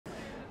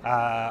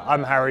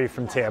I'm Harry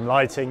from TM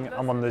Lighting.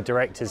 I'm one of the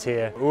directors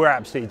here. We're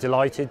absolutely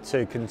delighted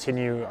to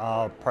continue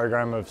our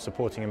programme of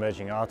supporting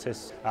emerging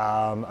artists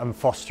and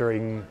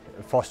fostering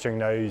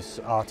those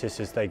artists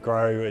as they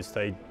grow, as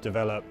they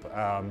develop,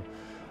 and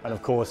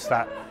of course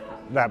that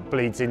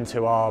bleeds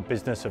into our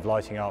business of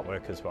lighting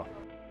artwork as well.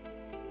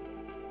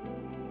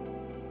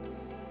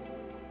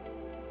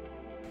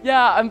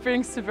 Yeah, I'm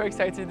feeling super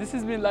excited. This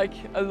has been like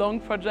a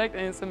long project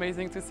and it's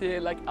amazing to see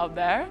it like out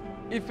there.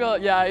 It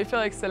felt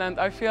excellent.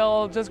 I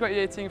feel just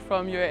graduating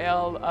from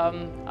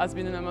UAL has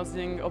been an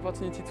amazing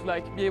opportunity to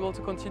like be able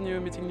to continue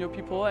meeting new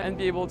people and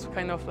be able to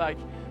kind of like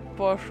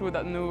pour through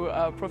that new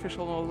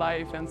professional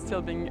life and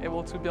still being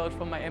able to build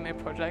from my MA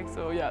project.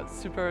 So yeah,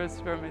 super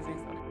amazing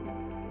stuff.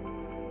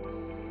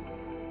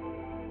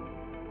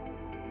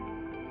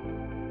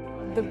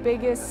 The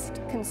biggest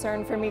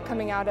concern for me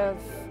coming out of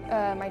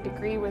my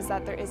degree was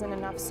that there isn't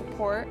enough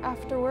support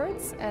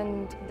afterwards,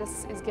 and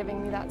this is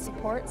giving me that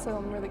support, so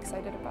I'm really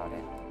excited about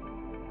it.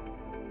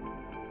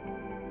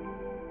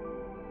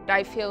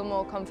 I feel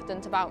more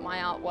confident about my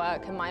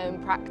artwork and my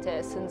own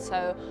practice, and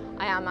so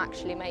I am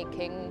actually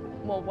making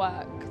more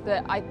work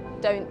that I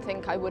don't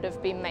think I would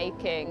have been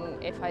making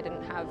if I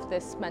didn't have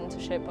this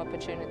mentorship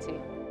opportunity.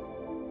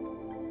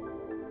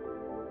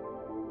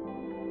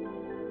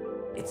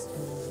 It's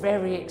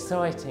very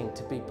exciting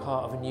to be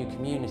part of a new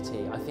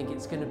community. I think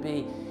it's going to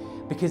be,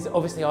 because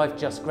obviously I've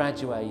just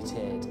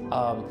graduated,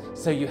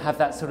 so you have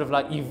that sort of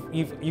like,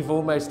 you've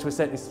almost to a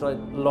certain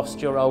extent lost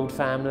your old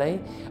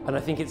family, and I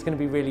think it's going to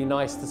be really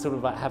nice to sort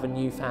of like have a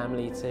new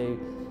family to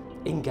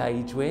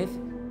engage with.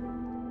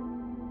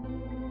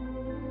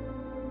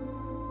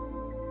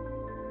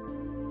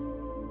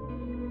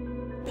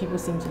 People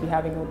seem to be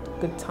having a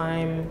good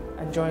time,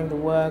 enjoying the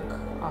work,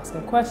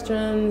 asking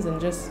questions,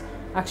 and just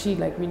actually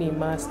like really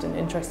immersed and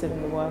interested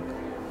in the work,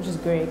 which is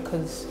great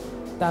because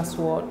that's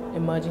what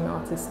emerging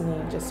artists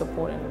need, just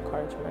support and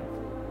encouragement,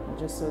 and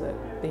just so that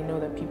they know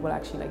that people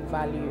actually like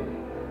value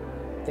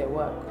their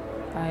work.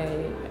 I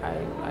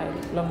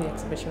love the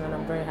exhibition and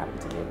I'm very happy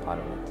to be a part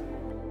of it.